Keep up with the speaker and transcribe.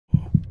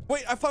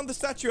Wait, I found the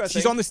statue, I think.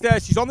 She's on the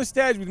stairs. She's on the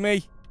stairs with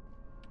me.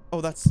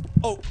 Oh, that's...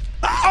 Oh.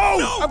 Oh!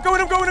 No! I'm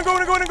going.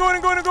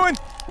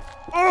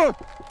 Oh!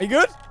 Are you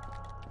good?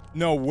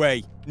 No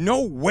way.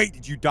 No way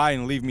did you die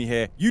and leave me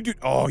here. You do...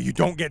 Oh, you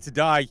don't get to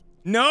die.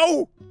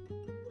 No!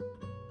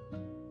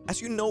 As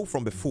you know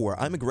from before,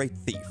 I'm a great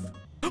thief.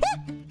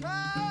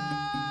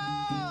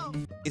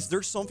 Is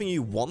there something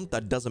you want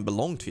that doesn't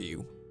belong to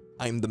you?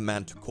 I'm the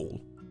man to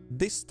call.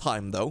 This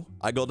time, though,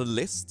 I got a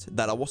list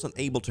that I wasn't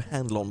able to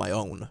handle on my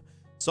own.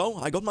 So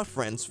I got my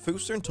friends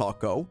Fooster and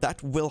Taco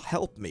that will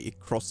help me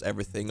cross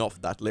everything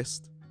off that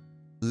list.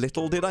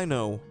 Little did I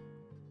know,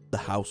 the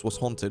house was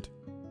haunted.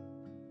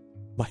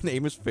 My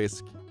name is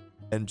Fisk.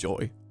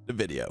 Enjoy the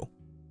video.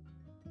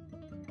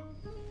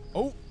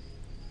 Oh.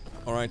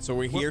 Alright, so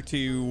we're here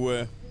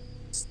to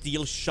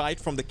steal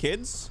shite from the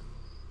kids.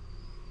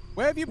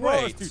 Where have you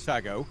brought us to,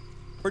 Tago?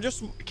 We're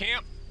just...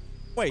 Camp.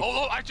 Wait.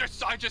 Oh, I just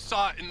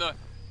saw it in the...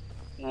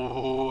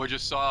 Oh, I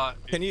just saw it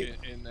Can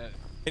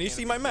you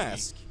see my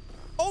mask?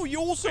 Oh, you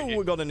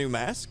also got a new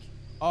mask.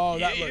 Oh,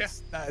 that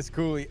is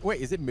cool.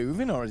 Wait, is it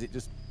moving or is it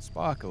just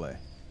sparkly?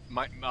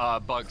 My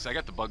bugs. I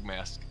got the bug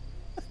mask.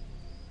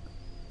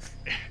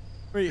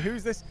 Wait,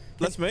 who's this?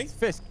 That's me.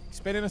 Fisk,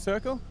 spin in a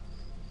circle.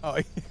 Oh,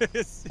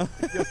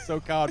 you're so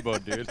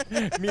cardboard, dude.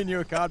 Me and you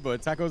are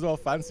cardboard. Taco's all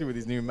fancy with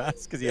his new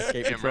mask because he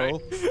escaped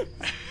patrol. Right.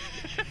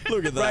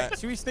 Look at that. Right,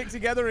 should we stick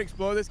together and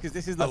explore this? Because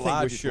this is the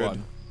largest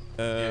one.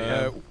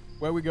 Where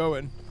are we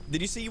going?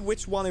 Did you see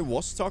which one it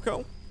was,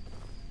 Taco?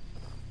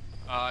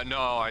 No,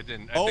 I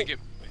didn't. I think it...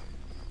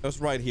 That's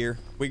right here.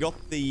 We got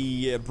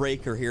the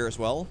breaker here as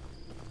well.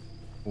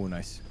 Oh,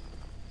 nice.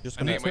 Just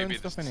I gonna think maybe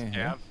stuff this in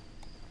here.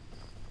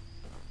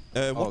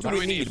 what do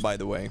we need, by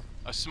the way?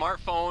 A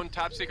smartphone,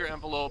 top secret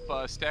envelope,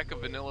 a stack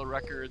of vanilla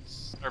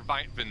records, or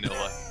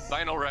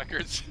vinyl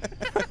records,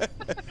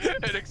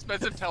 an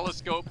expensive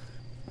telescope,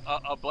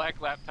 a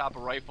black laptop, a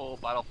rifle, a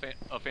bottle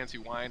of fancy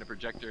wine, a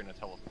projector, and a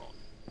telephone.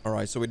 All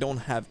right, so we don't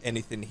have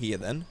anything here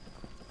then.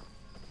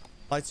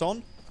 Lights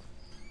on.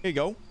 Here you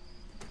go.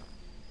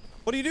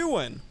 What are you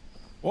doing?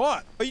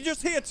 What? Are you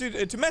just here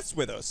to mess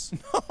with us?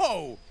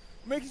 No!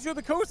 Making sure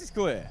the coast is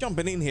clear.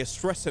 Jumping in here,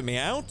 stressing me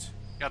out.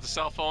 Got the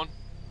cell phone.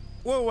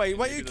 Wait,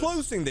 why are you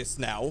closing this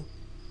now?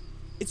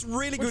 It's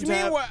really good to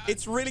have.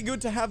 It's really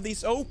good to have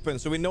these open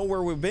so we know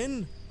where we've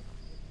been.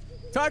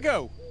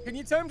 Taco, can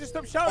you tell him to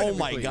stop shouting? Oh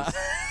my god!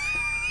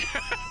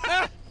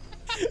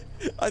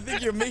 I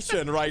think your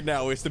mission right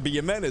now is to be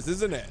a menace,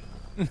 isn't it?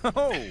 No.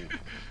 All right,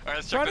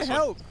 let's check this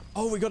help.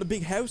 Oh, we got a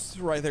big house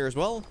right there as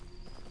well.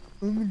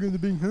 I'm gonna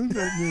be home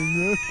right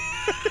now.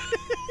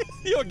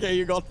 Okay,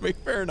 you got me.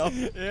 Fair enough.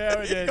 Yeah,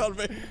 we did. You got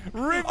me.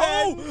 Ribbon!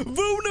 Oh,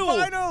 Voodoo!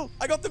 Final!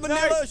 I got the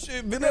vanilla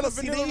CD.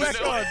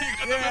 Record.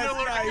 Yeah,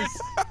 nice.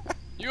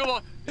 You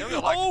have to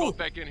lock both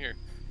back in here.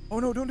 Oh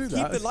no, don't do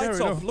that. Keep the lights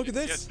off. Look at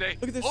this. Yeah, stay.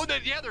 Look at this. Oh,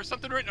 there's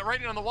something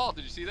writing on the wall.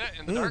 Did you see that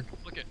in the dark?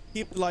 Look at.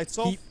 Keep the lights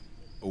off.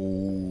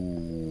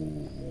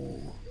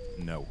 Oh.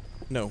 No.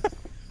 No.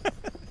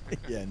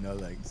 Yeah, no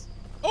thanks.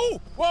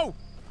 Oh! Whoa!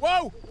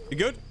 Whoa! You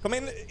good? Come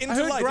in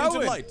into light.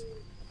 Growling. Into light.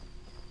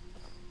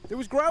 It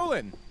was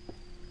growling.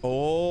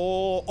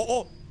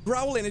 Oh!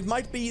 Growling. It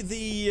might be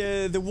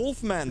the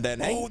wolf man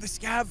then, eh? Oh, the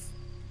scav.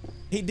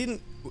 He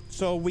didn't.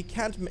 So we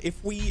can't.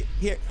 If we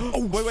hear.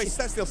 Oh, wait!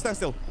 Stand still. Stand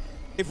still.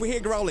 If we hear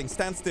growling,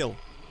 stand still.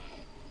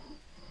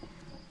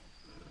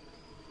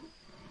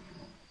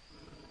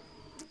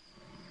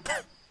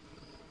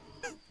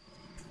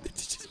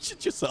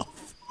 Shit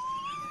yourself.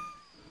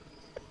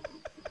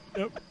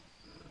 Yep.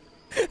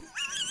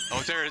 Oh,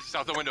 it's there. It's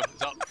out the window.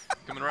 It's out.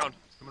 Coming around.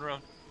 It's coming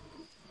around.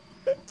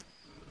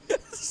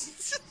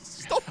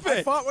 Stop it!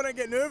 I fart when I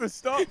get nervous.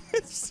 Stop.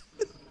 Is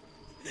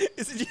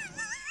it?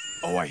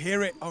 Oh, I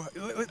hear it. Oh,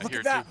 look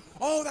at that. Too.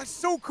 Oh, that's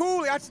so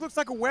cool. It actually looks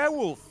like a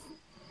werewolf.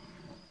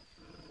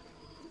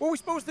 What are we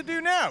supposed to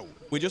do now?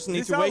 We just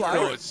need to wait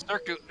No, for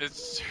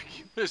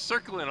it's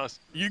circling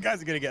us. You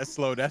guys are gonna get a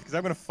slow death because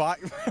I'm gonna fight.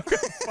 I'm gonna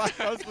fight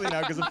constantly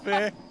now because of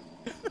fear.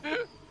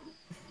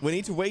 We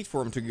need to wait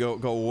for him to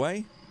go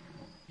away.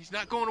 He's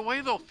not going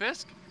away though,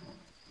 Fisk.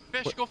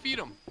 Fish, go feed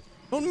him.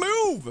 Don't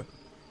move!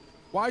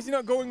 Why is he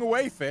not going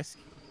away, Fisk?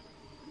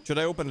 Should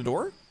I open the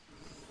door?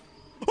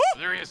 Oh,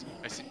 there he is.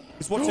 I see.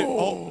 He's watching.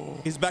 Oh,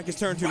 his back is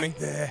turned to me. Right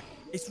there.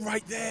 It's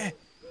right there.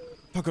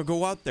 Taco,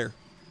 go out there.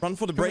 Run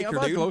for the breaker, Can we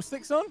have our dude. glow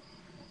sticks on?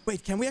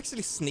 Wait, can we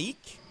actually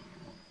sneak?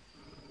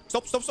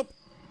 Stop.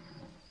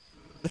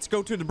 Let's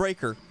go to the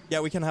breaker. Yeah,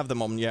 we can have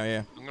them on.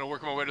 Yeah. I'm gonna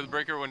work my way to the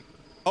breaker when.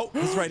 Oh,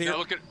 he's right here. Now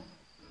look at.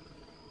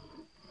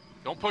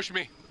 Don't push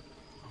me.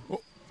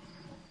 Oh.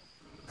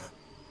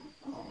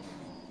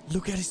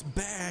 Look at his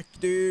back,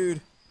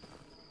 dude.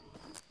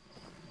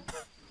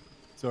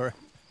 Sorry.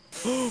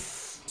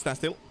 Stand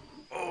still.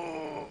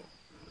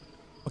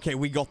 Okay,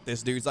 we got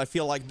this, dudes. I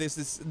feel like this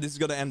is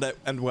gonna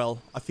end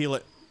well. I feel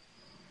it.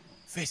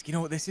 Fisk, you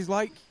know what this is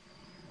like?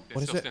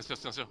 What is it? Stand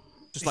still.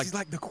 This is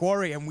like the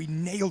quarry, and we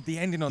nailed the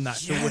ending on that,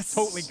 so we're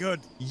totally good.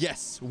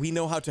 Yes, we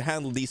know how to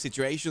handle these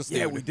situations, dude.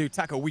 Yeah, we do.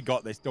 Taco, we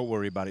got this. Don't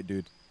worry about it,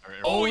 dude.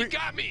 Oh, he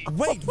got me!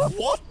 Wait,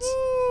 what?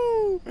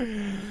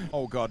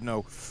 Oh God,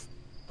 no.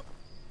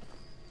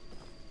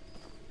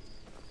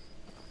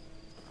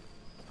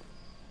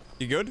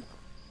 You good?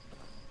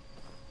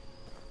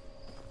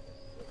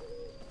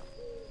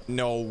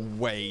 No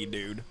way,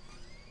 dude.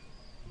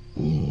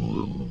 I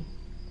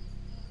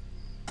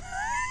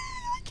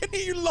can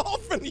hear you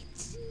laughing.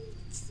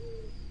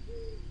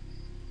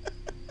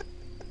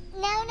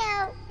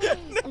 No.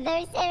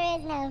 Very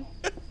serious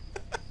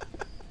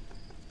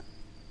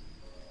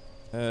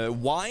now.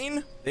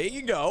 Wine? There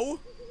you go.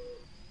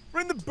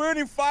 We're in the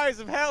burning fires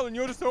of hell, and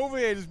you're just over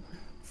here just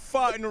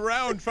farting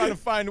around trying to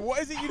find what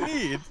is it you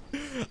need?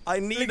 I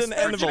need an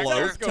Experimental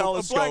envelope,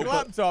 telescope. a black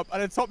laptop,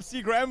 and a top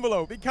secret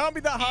envelope. It can't be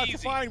that hard to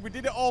Easy. find. We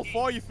did it all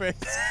for you,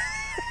 Fisk.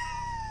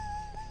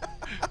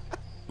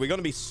 We're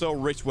gonna be so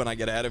rich when I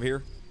get out of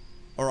here.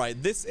 All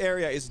right, this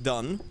area is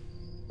done.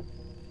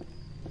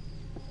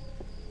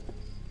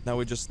 Now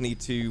we just need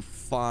to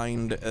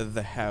find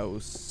the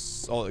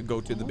house. Or go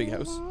to the big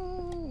house.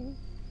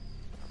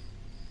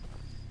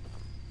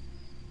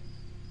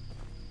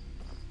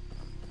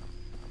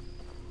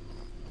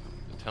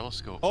 The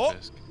telescope, Oh.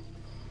 Fisk.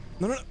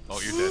 No. Oh,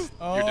 you're dead.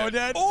 Oh, You're dead.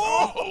 Dad.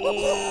 Oh!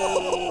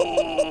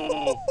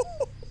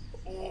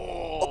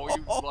 Oh,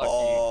 you lucky.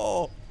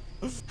 Oh!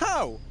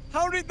 How?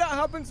 How did that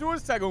happen to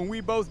us, Taco, when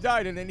we both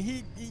died, and then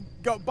he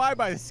got by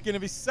the skin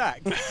of his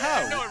sack?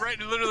 How? No, right.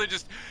 Literally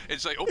just,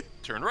 it's like, oh,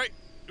 turn right.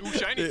 Ooh,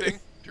 shiny thing.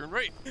 Turn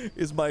right.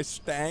 Is my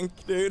stank,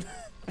 dude?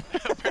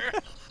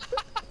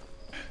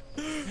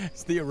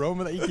 It's the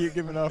aroma that you keep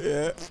giving off.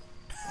 Yeah.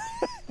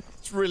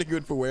 It's really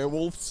good for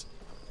werewolves.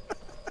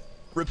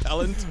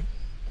 Repellent.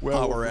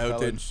 Werewolf Power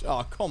repellent. outage.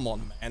 Oh, come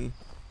on, man.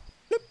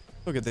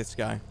 Look at this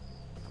guy.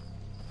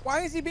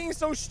 Why is he being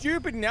so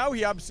stupid now?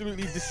 He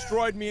absolutely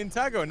destroyed me and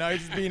Taco. Now he's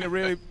just being a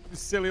really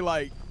silly,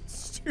 like,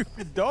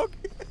 stupid dog.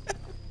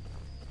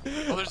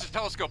 Oh, there's a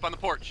telescope on the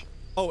porch.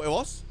 Oh, it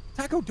was?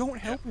 Taco, don't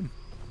help him.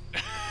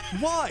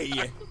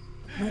 Why?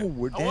 No,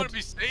 we're I dead. want to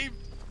be saved.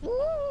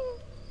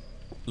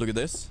 Look at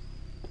this.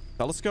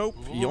 Telescope.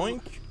 Ooh,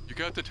 Yoink. You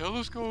got the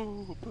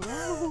telescope.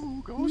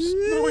 Oh, ghost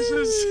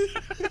noises.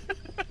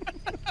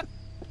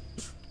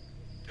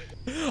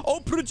 Oh,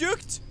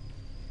 project!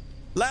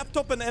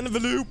 Laptop and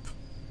envelope.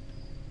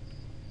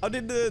 How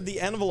did the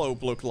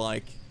envelope look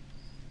like?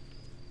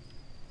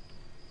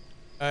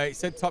 It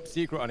said top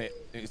secret on it.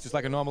 It's just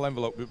like a normal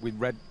envelope with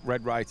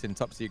red writing,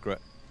 top secret.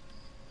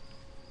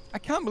 I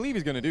can't believe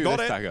he's going to do Got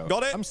this, it, Taco.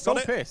 got it, I'm so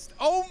got it. pissed.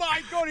 Oh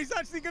my God, he's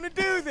actually going to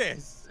do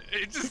this.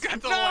 It just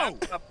got the No,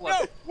 laptop no,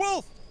 left.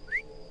 Wolf.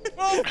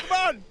 Wolf, come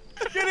on.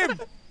 Get him.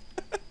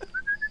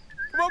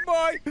 Come on,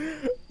 boy.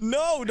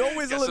 No, don't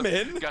whistle him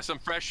in. Got some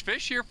fresh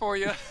fish here for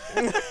you.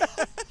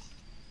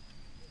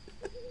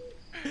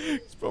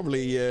 It's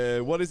probably,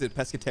 what is it,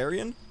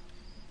 pescatarian?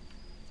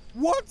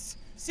 What?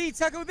 See,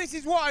 Taco, this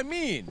is what I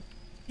mean.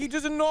 He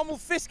does a normal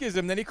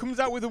Fiskism, then he comes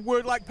out with a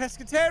word like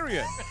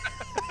pescatarian.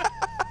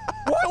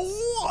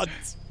 What?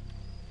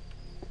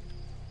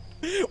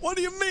 What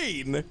do you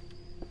mean?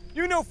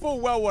 You know full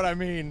well what I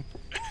mean.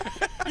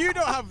 You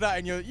don't have that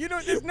in your... You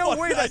don't... There's no What?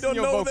 way I that's in don't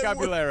your know that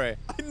vocabulary.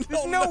 don't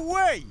There's know. no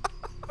way.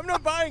 I'm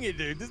not buying it,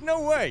 dude. There's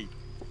no way.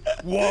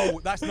 Whoa,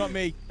 that's not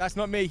me. That's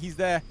not me. He's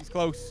there. He's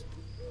close.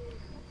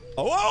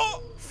 Oh,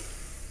 oh!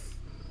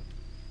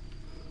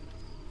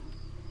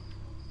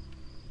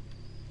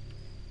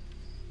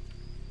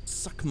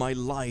 Suck my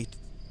light,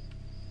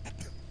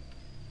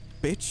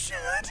 bitch.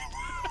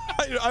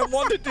 I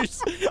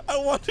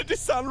wanted to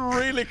sound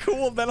really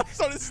cool, then I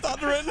started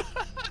stuttering.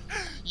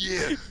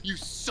 Yeah, you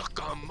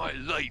suck on my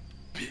light,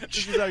 This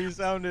bitch. is how you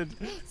sounded.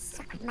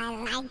 Suck my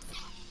life.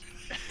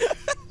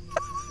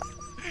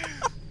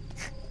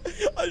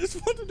 I just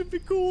wanted to be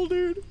cool,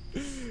 dude.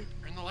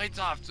 Turn the lights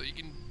off so you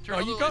can turn Oh,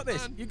 all the you got lights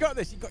this. on. You got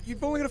this.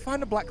 You've only got to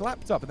find a black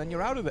laptop, and then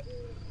you're out of it.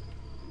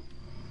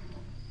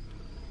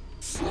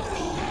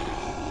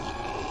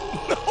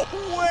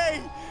 No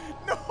way!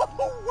 No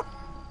way!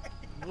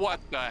 What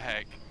the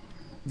heck?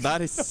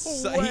 That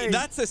is No way.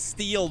 that's a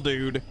steal,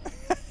 dude.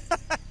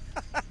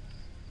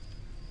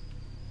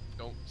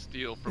 Don't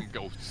steal from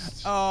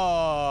ghosts.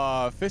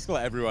 Oh, Fisk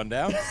let everyone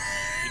down.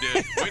 You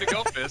did. Way to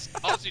go, Fisk.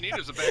 All you need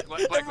is a black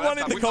Everyone laptop.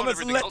 in the We found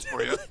comments, everything else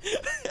for you.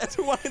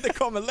 everyone in the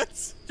comments,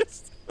 let's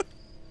just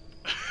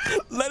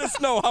let us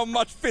know how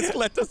much Fisk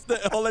let us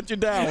or let you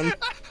down.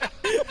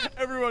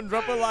 Everyone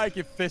drop a like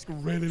if Fisk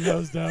really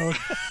loves down.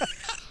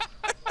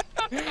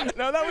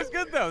 No, that was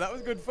good though. That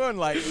was good fun.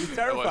 Like, it was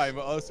terrifying,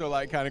 but also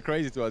like kind of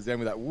crazy towards the end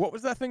with that. What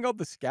was that thing called?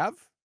 The scav?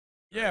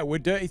 Yeah, we're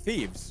dirty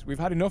thieves. We've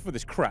had enough of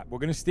this crap. We're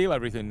gonna steal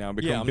everything now and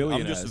become Yeah, I'm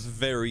billionaires. just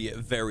very,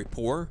 very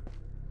poor.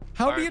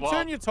 How do Alright, you well-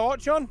 turn your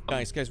torch on?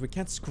 Guys, we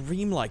can't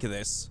scream like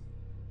this.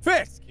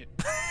 Fisk!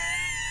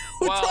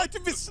 We Well- tried to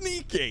be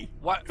sneaky.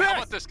 What? How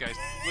about this, guys?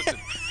 Listen.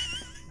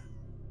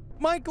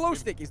 My glow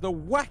stick is the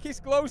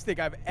wackest glow stick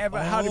I've ever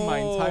had in my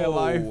entire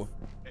life. Oh.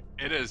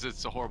 It is.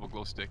 It's a horrible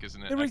glow stick,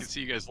 isn't it? There I is- can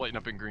see you guys lighting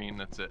up in green.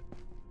 That's it.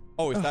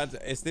 Oh,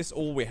 is this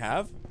all we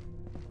have?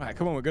 All right,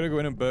 come on. We're going to go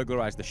in and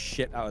burglarize the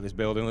shit out of this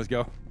building. Let's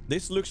go.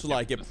 This looks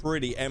like a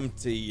pretty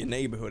empty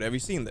neighborhood. Have you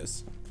seen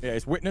this? Yeah,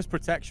 it's witness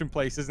protection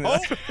place, isn't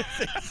it?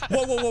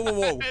 Oh!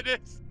 Whoa. It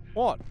is.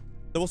 What?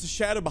 There was a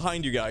shadow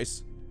behind you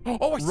guys.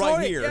 Oh, I saw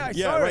Right it. here. Yeah, I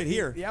Yeah, saw right it.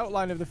 here. The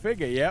outline of the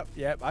figure.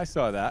 Yep. I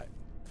saw that.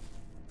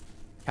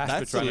 Casper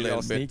That's a trying to be all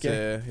little bit,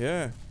 sneaky.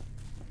 yeah.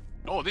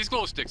 Oh, these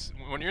glow sticks.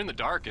 When you're in the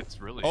dark,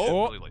 it's really,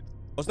 Oh. really light.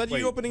 Was that Wait.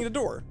 you opening the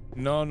door?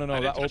 No. didn't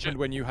That touch opened it.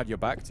 when you had your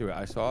back to it.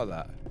 I saw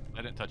that.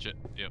 I didn't touch it.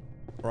 Yep.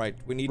 Right,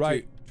 we need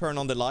Right. to turn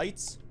on the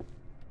lights.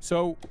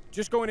 So,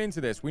 just going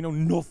into this, we know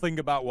nothing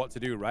about what to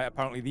do, right?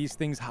 Apparently, these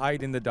things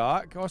hide in the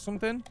dark or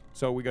something.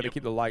 So we got to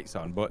keep the lights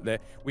on, but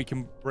we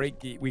can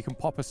we can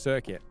pop a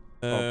circuit.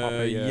 Or pop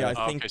a, Yeah,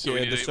 I Oh, think okay, so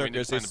we need the to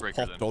circus find the is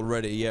breaker popped then.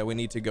 already. Yeah, we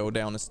need to go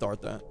down and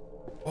start that.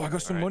 Oh, I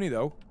got some Alright. money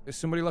though. There's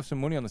somebody left some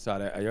money on the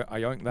side. I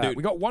yoinked that. Dude.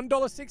 We got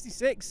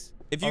 $1.66.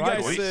 If you All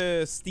right, guys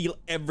boys. steal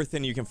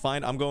everything you can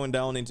find, I'm going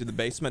down into the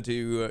basement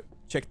to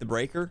check the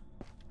breaker.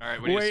 All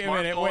right, we need Wait a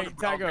minute, smartphone, wait,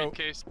 brown Taco.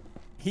 briefcase.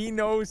 He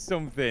knows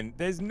something.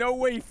 There's no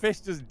way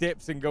Fisk just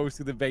dips and goes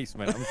to the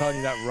basement. I'm telling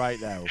you that right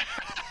now.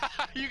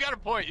 You got a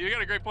point. You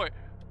got a great point.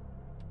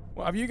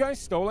 Well, have you guys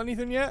stole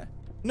anything yet?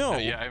 No,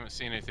 Yeah, I haven't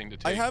seen anything to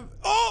take. I have.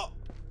 Oh,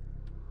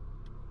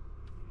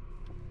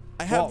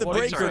 I have the What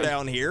is breaker it?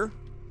 down here,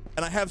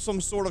 and I have some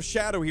sort of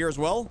shadow here as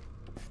well.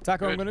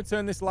 Taco, I'm Good. going to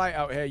turn this light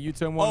out here. You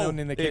turn one Oh, on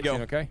in the there you kitchen,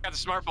 go. okay? I got the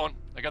smartphone.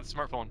 I got the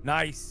smartphone.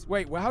 Nice.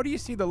 Wait, well, how do you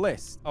see the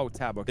list? Oh,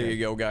 tab, okay. There you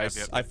go, guys.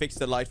 Yep. I fixed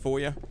the light for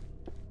you.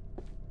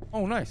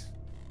 Oh, nice.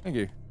 Thank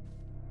you.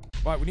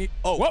 Right, we need...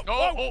 Oh, Whoa,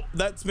 Oh, whoa. oh,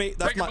 that's me.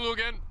 That's breaker my. blue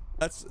again.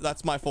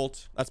 That's my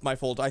fault. That's my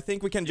fault. I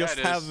think we can Yeah, just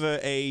it is. have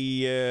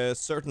a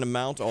certain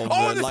amount of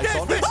Oh, the lights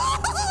on. stairs!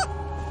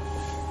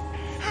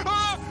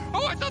 Ah!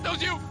 Oh, I thought that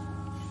was you.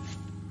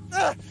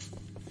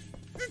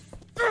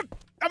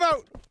 I'm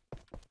out.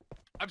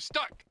 I'm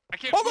stuck. I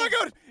can't. Oh, my move.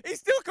 God. He's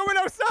still coming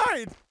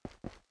outside.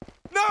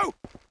 No.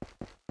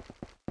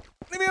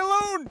 Leave me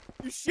alone.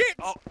 You shit.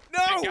 Oh,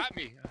 no. It got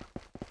me.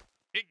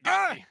 It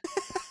got Ah. me.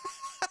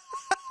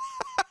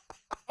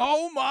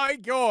 Oh, my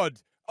God.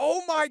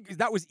 Oh, my...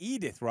 That was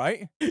Edith,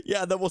 right?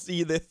 Yeah, that was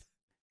Edith.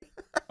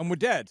 And we're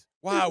dead.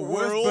 Wow, We're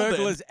worst all dead.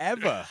 burglars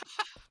ever.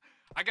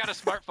 I got a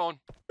smartphone.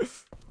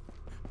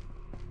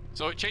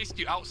 So it chased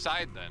you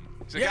outside then.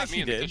 'Cause it Yeah, got me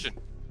she in the did. kitchen.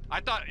 I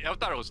thought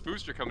it was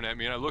Fooster coming at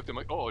me, and I looked. I'm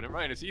like, oh, never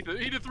mind. It's Edith.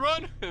 Edith,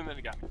 run! And then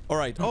it got me. All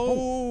right.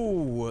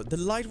 Oh, the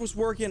light was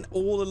working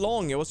all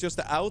along. It was just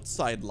the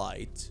outside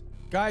light.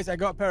 Guys, I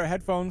got a pair of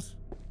headphones.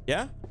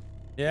 Yeah.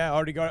 Yeah, I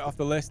already got it off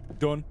the list.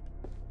 Done.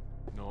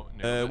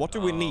 No. What do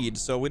we need?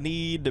 So we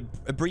need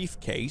a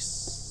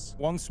briefcase.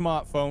 One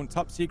smartphone,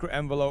 top secret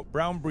envelope,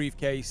 brown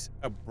briefcase,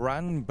 a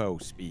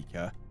Brandbo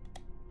speaker,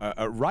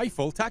 a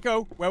rifle.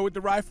 Taco, where would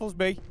the rifles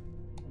be?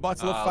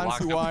 Bottle of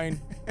fancy locked up.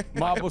 wine,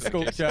 marble up in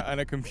the case. sculpture, and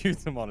a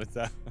computer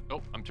monitor.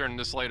 Nope. I'm turning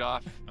this light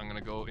off. I'm gonna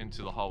go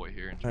into the hallway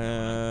here and turn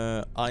it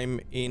on. I'm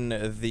in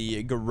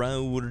the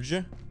garage.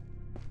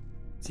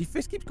 See,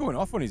 Fisk keeps going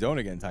off on his own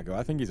again, Taco.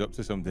 I think he's up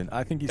to something.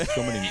 I think he's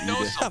summoning He knows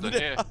Edith. something.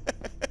 Yeah.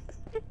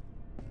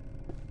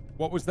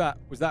 What was that?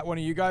 Was that one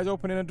of you guys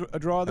opening a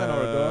drawer then,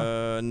 or a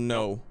door?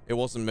 No, it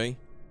wasn't me.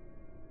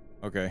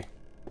 Okay.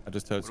 I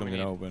just heard What do we something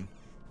need? open.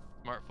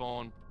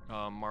 Smartphone.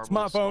 Marble.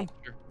 Smartphone.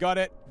 sculpture. Got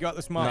it. Got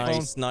the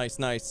smartphone.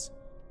 Nice.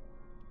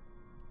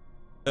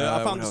 I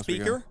what found the else we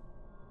got? speaker.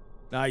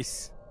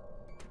 Nice.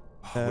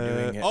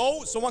 We're doing it.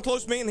 Oh, someone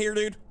close me in here,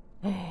 dude.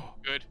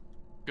 Good.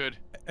 Good.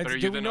 Better Do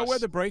you we than know us. where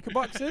the breaker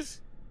box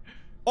is?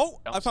 Oh,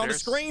 I found a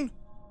Downstairs. screen,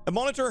 a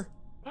monitor.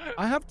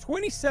 I have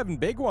 27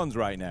 big ones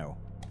right now.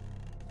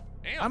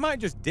 Damn. I might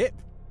just dip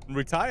and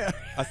retire.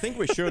 I think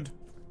we should.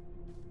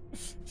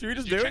 Should we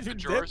just Did you do check it? the Should we dip?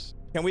 drawers?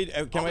 Can we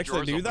All the actually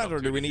drawers do open that, up or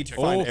too. do we Did you need to check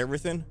find the-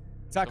 everything?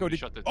 Taco, Somebody did...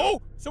 shut the door.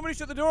 Oh, somebody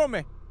shut the door on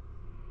me.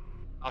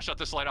 I'll shut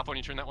this light off when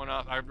you turn that one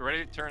off. I'm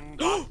ready to turn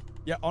off.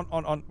 Yeah,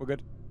 on. We're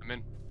good. I'm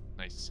in.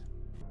 Nice.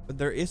 But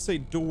there is a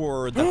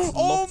door that's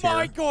Oh locked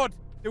my here. God!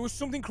 There was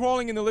something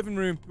crawling in the living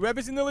room.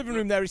 Whoever's in the living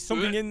room, there is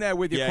something in there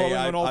with you Yeah, crawling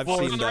yeah, on all I've fours.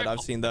 seen Found the that, I've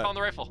rifle. seen that. Found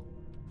the rifle.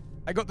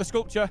 I got the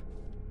sculpture.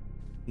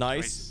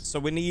 Nice. Nice. So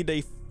we need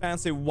a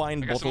fancy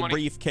wine I got some bottle, money.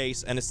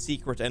 briefcase, and a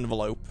secret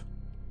envelope.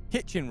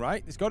 Kitchen,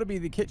 right? It's got to be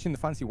the kitchen, the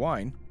fancy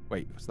wine.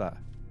 Wait, what's that?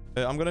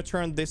 I'm gonna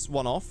turn this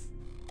one off.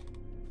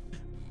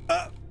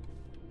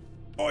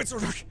 Oh, it's so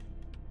dark.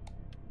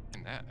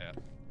 In that. Yeah.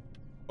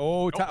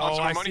 Oh, Nope, found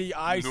some I money. see.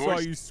 I saw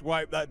Nice. you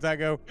swipe that,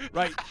 Taco.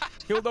 Right,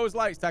 kill those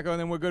lights, Taco, and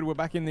then we're good. We're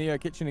back in the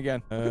kitchen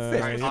again. Look at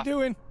Fisk. What are you Right.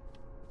 doing?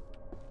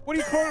 What are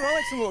you crawling around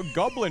like some little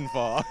goblin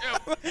for? Yeah,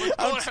 what's going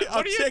I'm, on? I'm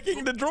What are you-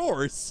 checking the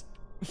drawers.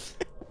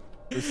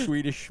 The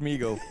Swedish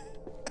Schmiegel.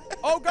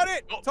 Oh, got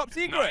it! Oh, Top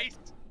secret! Nice.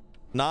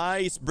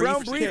 Nice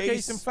Brown briefcase.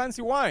 briefcase and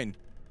fancy wine.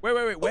 Wait.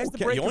 Where's the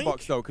Okay, breaker yoink.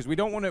 box though? Because we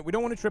don't want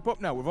to trip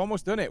up now. We've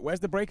almost done it. Where's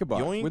the breaker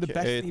box? Yoink. We're the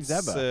best thieves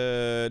It's,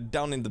 ever.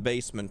 down in the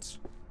basement.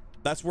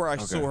 That's where I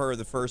saw Okay. her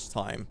the first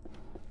time.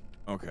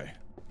 Okay.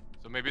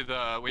 So maybe we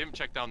haven't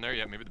checked down there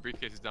yet. Maybe the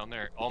briefcase is down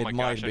there. Oh It my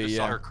might gosh! I be, just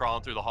saw yeah. her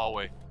crawling through the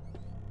hallway.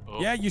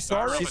 Oh, Yeah, you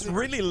saw her. She's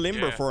really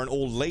limber Yeah. for an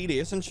old lady,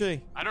 isn't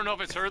she? I don't know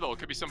if it's her though. It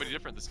could be somebody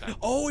different this time.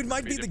 Oh, it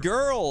might be the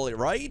girl,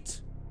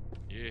 right?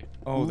 Yeah.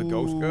 Oh, the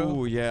ghost girl.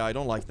 Ooh, yeah, I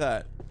don't like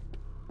that.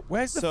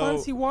 Where's the So-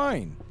 fancy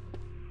wine?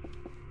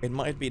 It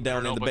might be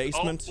down in the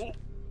basement. Oh,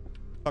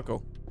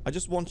 Taco, I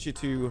just want you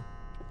to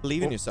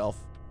believe in yourself.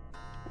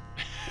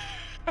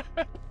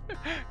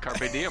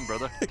 Carpe diem,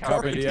 brother.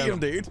 Carpe diem.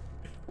 dude.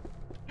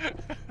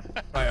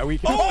 Right, are we?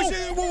 Oh,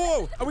 shit, whoa,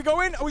 whoa. Are we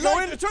going? Are we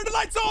Light, going? turn the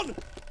lights on!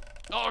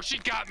 Oh, she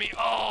got me.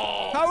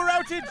 Oh. Power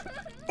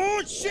outage.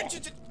 Oh,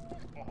 shit.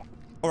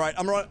 All right,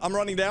 I'm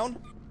running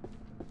down.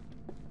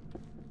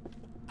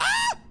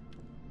 Ah!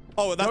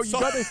 Oh, that's, you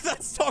got this.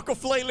 that's Taco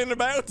flailing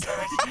about.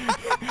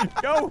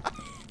 Go.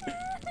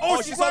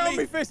 Oh, she's on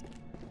me. Fist.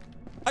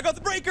 I got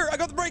the breaker. I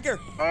got the breaker.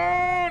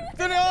 Oh,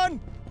 turn it on.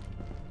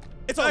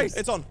 It's on. Nice.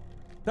 It's on.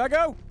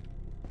 Taco.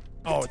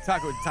 Oh,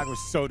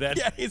 Taco's so dead.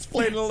 Yeah, he's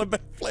flailing about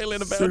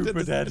Super in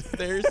the dead.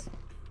 stairs.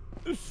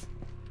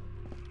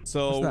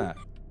 So What's that?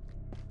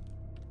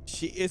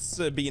 she is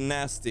being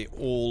nasty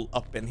all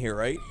up in here,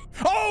 right?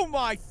 Oh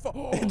my!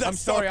 That's I'm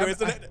sorry. Taco,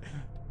 isn't it?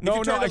 If No,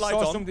 you turn no, the I light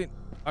saw on- something.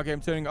 Okay,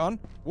 I'm turning it on.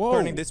 Whoa.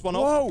 Turning this one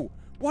off. Whoa.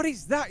 What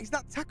is that? Is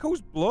that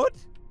Taco's blood?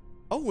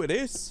 Oh, it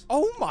is.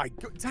 Oh my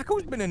god.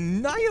 Taco's been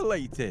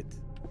annihilated.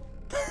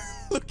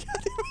 Look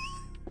at him.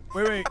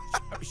 Wait.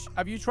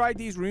 Have you tried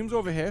these rooms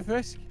over here,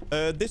 Fisk?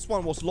 This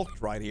one was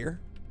locked right here.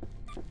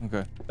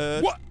 Okay.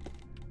 What?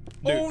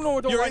 Dude, Oh no,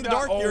 I don't you're like in the that.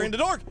 dark. Oh. You're in the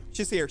dark.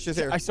 She's here. She's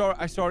here. I saw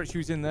it. She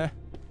was in there.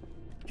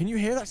 Can you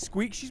hear that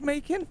squeak she's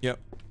making? Yep.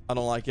 I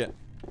don't like it.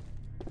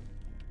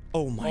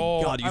 Oh my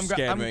Oh, god, you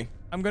scared me.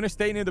 I'm gonna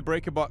stay near the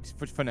breaker box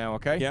for now,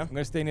 okay? Yeah. I'm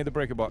gonna stay near the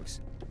breaker box.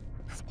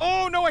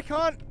 Oh no, I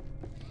can't.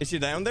 Is she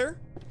down there?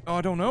 Oh,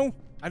 I don't know.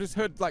 I just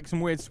heard like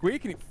some weird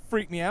squeak and it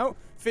freaked me out.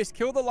 Fisk,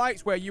 kill the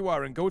lights where you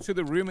are and go to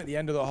the room at the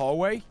end of the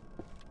hallway.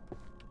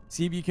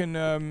 See if you can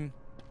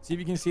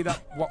see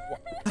that. What?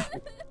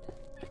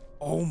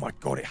 Oh my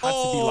god, it had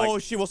to be like. Oh,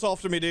 she was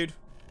after me, dude.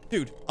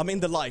 Dude, I'm in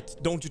the light.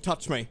 Don't you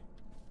touch me.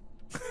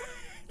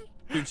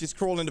 Dude, she's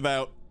crawling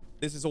about.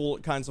 This is all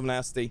kinds of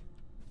nasty.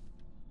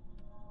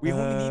 We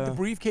only need the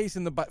briefcase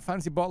and the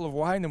fancy bottle of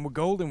wine, and we're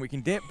golden. We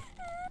can dip.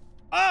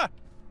 Ah!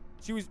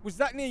 Was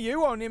that near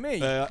you or near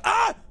me?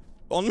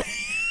 On me.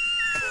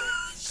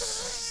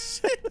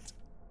 Shit.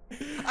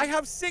 I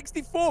have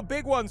 64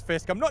 big ones,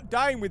 Fisk. I'm not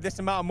dying with this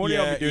amount of money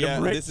on me, dude.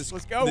 I'm rich.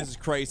 Let's go. This is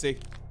crazy.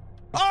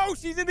 Oh,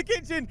 she's in the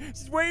kitchen.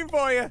 She's waiting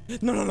for you.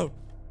 No. All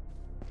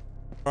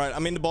right,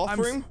 I'm in the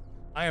bathroom.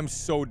 I am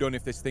so done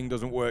if this thing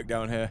doesn't work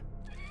down here.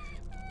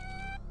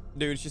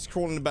 Dude, she's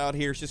crawling about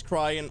here. She's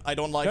crying. I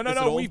don't like this at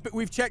No. all.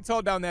 We've checked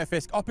all down there,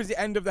 Fisk. Opposite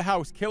end of the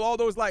house. Kill all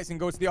those lights and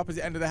go to the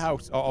opposite end of the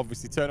house. Oh,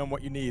 obviously, turn on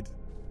what you need.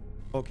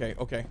 Okay.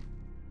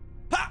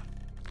 Ha!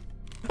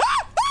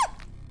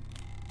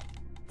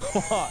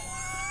 What?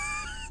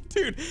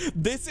 Dude,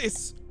 this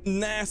is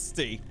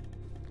nasty.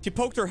 She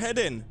poked her head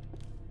in.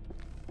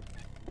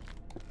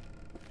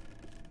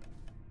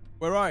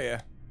 Where are you?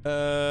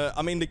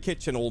 I'm in the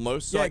kitchen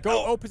almost. So Yeah, I-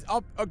 go Oh, opposite.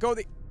 Go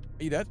the.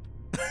 Are you dead?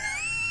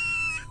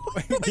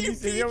 what are you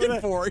see me over peeking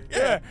there? for?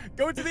 Yeah.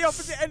 Go to the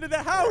opposite end of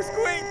the house,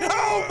 quick!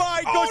 Oh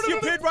my Oh, god, no, she no, no.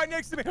 appeared right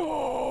next to me.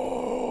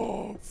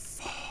 Oh,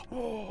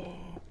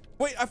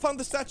 Wait, I found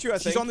the statue, I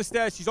think. she's on the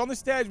stairs. She's on the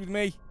stairs with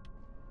me.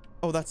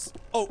 Oh, that's...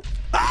 Oh.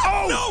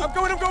 Oh! No! I'm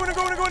going.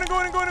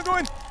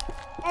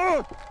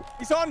 Oh!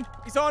 He's on.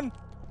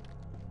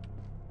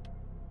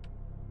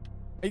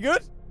 Are you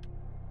good?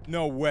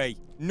 No way.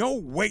 No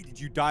way did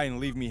you die and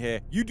leave me here.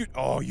 You do.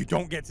 Oh, you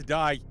don't get to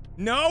die.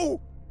 No!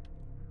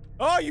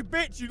 Oh, you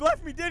bitch. You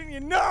left me, didn't you?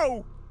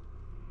 No!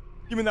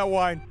 Give me that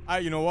wine.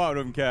 You know what? I don't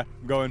even care.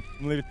 I'm going.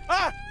 I'm leaving.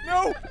 Ah!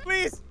 No!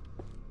 Please!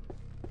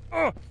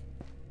 Oh!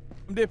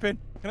 I'm dipping.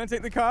 Can I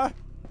take the car?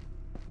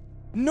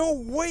 No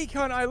way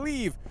can't I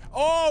leave.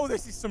 Oh,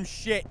 this is some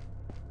shit.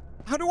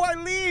 How do I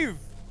leave?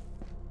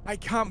 I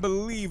can't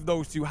believe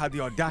those two had the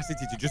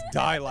audacity to just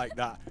die like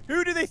that.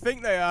 Who do they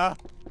think they are?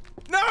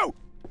 No!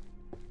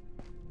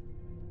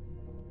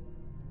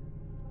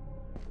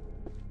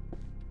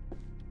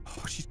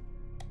 Oh, she's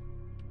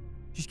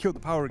killed the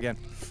power again.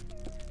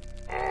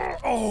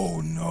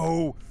 Oh,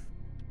 no.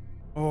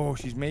 Oh,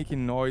 she's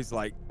making noise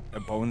like her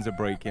bones are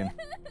breaking.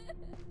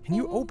 Can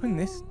you open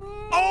this?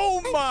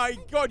 Oh, my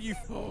God, you...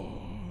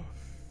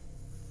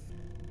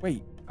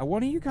 Wait, are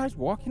one of you guys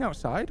walking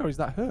outside, or is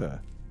that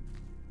her?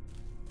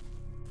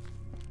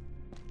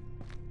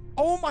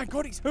 Oh my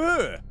god, it's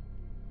her!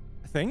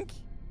 I think.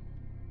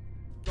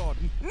 God,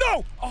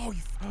 no! Oh,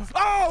 you...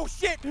 Oh,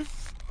 shit!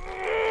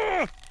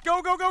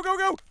 Go! Oh,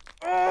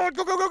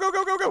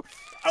 go!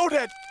 Oh,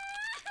 dead!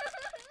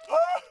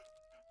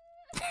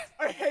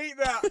 I hate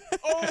that!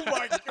 Oh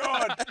my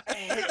god! I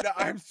hate that.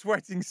 I'm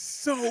sweating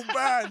so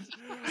bad.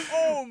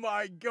 Oh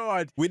my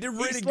god. We did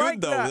really It's good,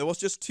 like though. that. There was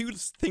just 2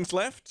 things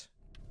left.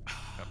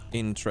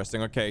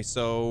 Interesting. Okay,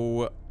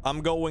 so I'm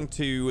going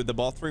to the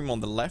bathroom on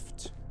the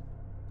left.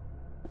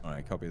 All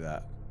right, copy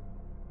that.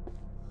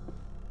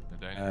 The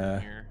dining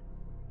room here.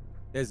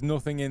 There's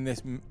nothing in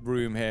this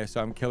room here,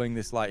 so I'm killing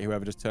this light.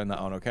 Whoever just turned that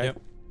on, okay?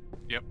 Yep.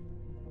 Yep.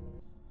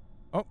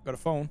 Oh, got a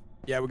phone.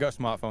 Yeah, we got a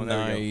smartphone. There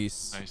we go.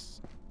 Nice.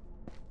 Nice.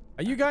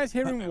 Are you guys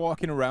hearing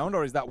walking around,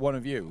 or is that one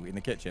of you in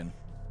the kitchen?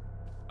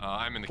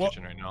 I'm in the What?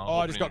 kitchen right now. Oh,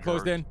 I just got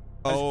closed in.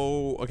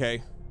 Oh,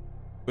 okay.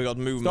 We got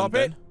movement. Stop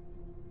it. then.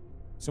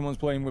 Someone's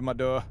playing with my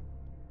door.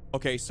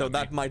 Okay, so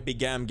that might be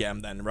Gam Gam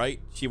then, right?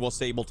 She was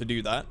able to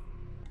do that.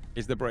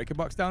 Is the breaker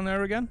box down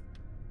there again?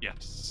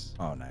 Yes.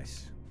 Oh,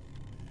 nice.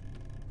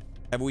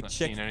 Have we Not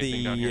seeing checked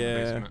anything down here in the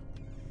the... basement.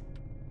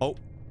 Oh,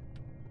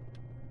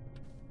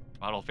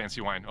 Bottle of fancy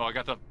wine. Oh, I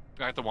got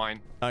the wine.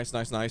 nice,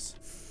 nice, nice.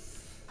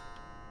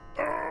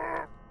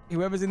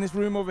 Whoever's in this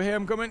room over here,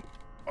 I'm coming.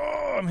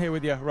 Oh, I'm here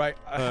with you. Right,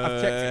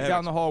 I've checked it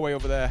down the hallway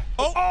over there.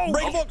 Oh,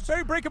 breaker box!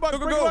 Sorry, breaker box, Go,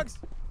 go, breaker go. box.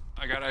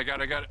 I got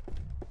it.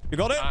 You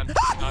got it? On.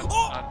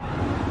 Oh!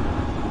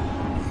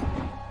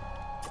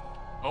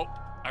 Oh,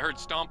 I heard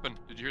stomping.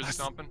 Did you hear the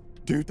stomping?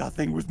 Dude, that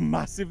thing was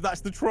massive. That's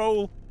the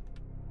troll.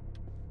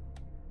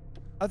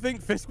 I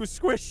think Fisk was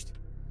squished.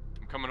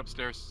 I'm coming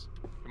upstairs.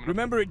 Coming up.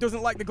 Remember, it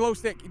doesn't like the glow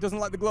stick. It doesn't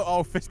like the glow.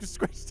 Oh, Fisk was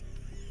squished.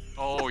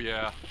 Oh,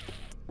 yeah.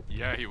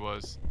 Yeah, he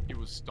was. He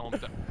was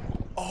stomped out.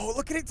 Oh,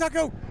 look at it,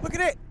 Taco. Look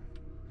at it.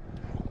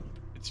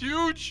 It's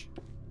huge.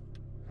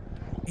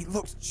 It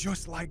looks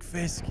just like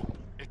Fisk.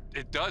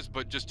 It does,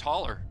 but just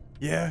taller.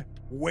 Yeah,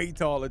 way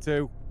taller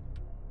too.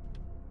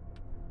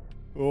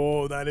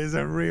 Oh, that is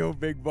a real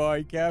big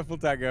boy. Careful,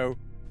 Taco.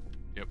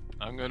 Yep.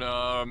 I'm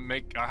gonna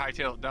make a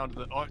hightail it down to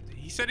the... Oh,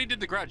 he said he did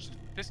the garage. Did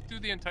Fisk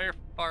do the entire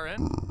far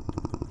end?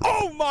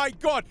 Oh my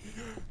God!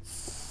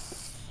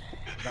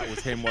 That was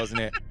him,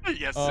 wasn't it?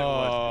 Yes, it was.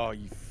 Oh,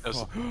 you That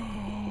was- fuck.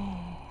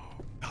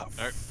 That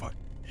Alright. fuck.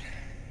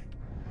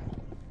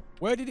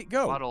 Where did it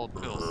go? Bottle of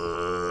pills.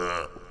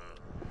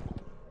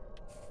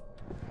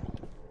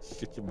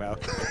 Shut your mouth.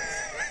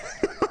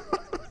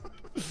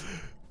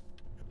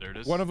 There it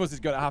is. One of us is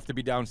gonna have to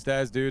be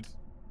downstairs, dude.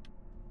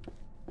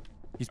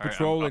 He's All right,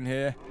 patrolling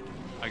here.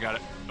 I got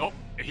it. Oh,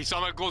 he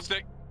saw my glow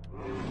stick.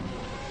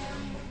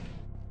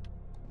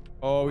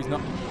 Oh, he's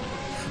not.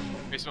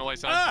 Basement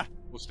lights on. Ah!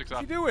 Glow stick's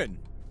What's off. he doing?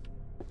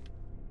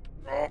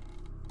 Oh.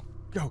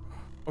 Go.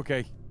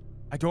 Okay.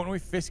 I don't know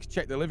if Fisk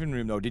checked the living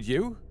room though. Did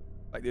you?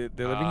 Like the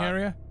living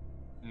area?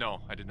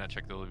 No, I did not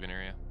check the living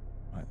area.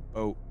 Right.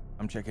 Oh,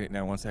 I'm checking it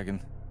now. 1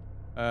 second.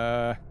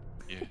 Oh,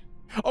 Yeah.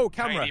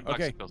 camera. Tiny box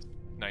Okay. of pills.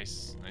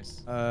 Nice,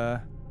 nice. Oh.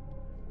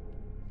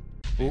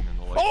 And then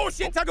the light. Oh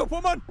shit! Taco, put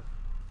him on.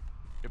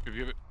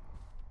 Yep.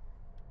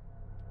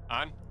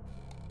 On.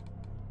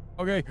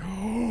 Okay.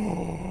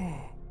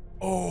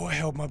 Oh, I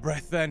held my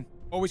breath then.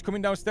 Oh, he's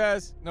coming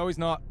downstairs. No, he's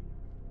not.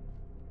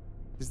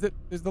 Does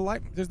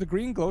the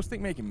green glow stick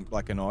make him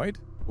like annoyed?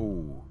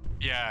 Oh.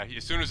 Yeah,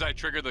 as soon as I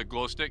trigger the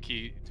glow stick,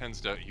 he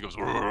goes.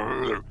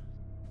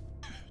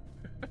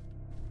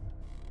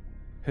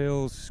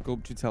 Pills,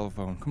 sculpture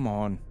telephone. Come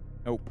on.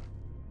 Nope.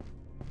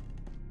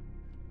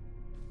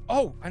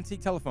 Oh,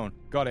 antique telephone.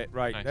 Got it.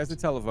 Right. Nice. There's the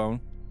telephone.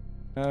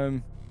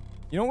 You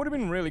know what would have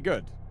been really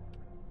good?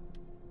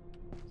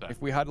 That?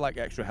 If we had like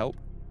extra help.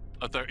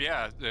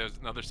 Yeah, there's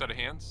another set of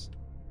hands.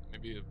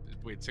 Maybe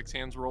we had 6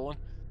 hands rolling.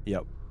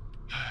 Yep.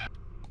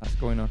 That's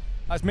going on.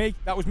 That's me.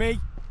 That was me.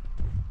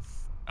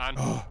 On.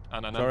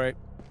 On. Sorry.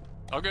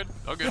 Oh, good.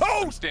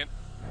 Oh! Stand.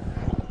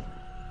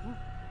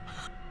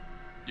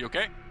 You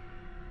okay?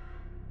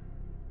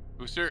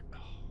 Booster.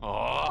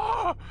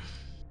 Oh.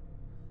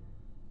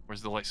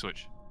 Where's the light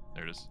switch?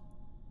 There it is.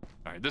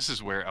 All right, this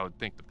is where I would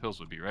think the pills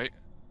would be, right?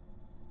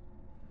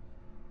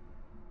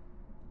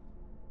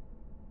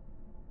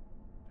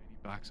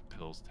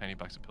 Tiny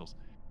box of pills.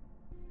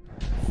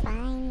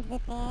 Find the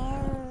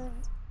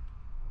pills.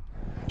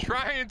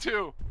 Trying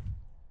to.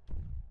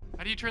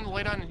 How do you turn the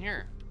light on in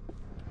here?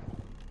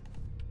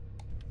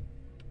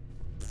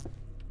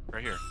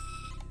 Right here.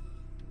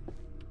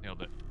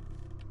 Nailed it.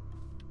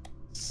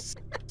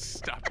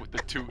 Stop with the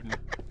tootin'.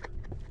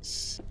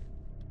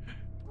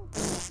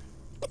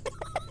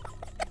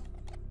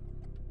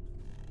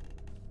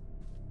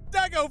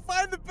 Dago,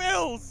 find the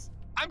pills.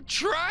 I'm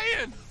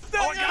trying.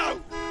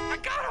 Dago! Oh, I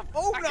got him.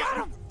 Oh, I no. got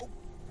him.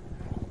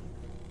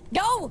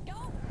 Go!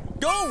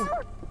 Go!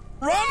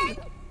 Run!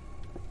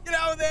 Get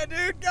out of there,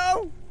 dude.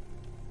 Go!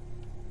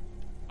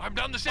 I'm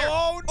down the stairs.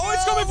 Oh, no. Oh,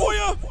 it's coming for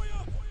you!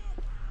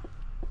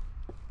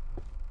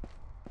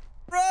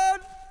 Run!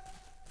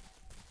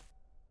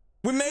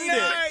 We made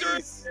it!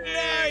 Nice!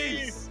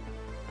 Nice!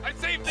 I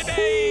saved the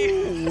day.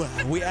 Ooh,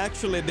 we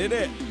actually did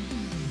it.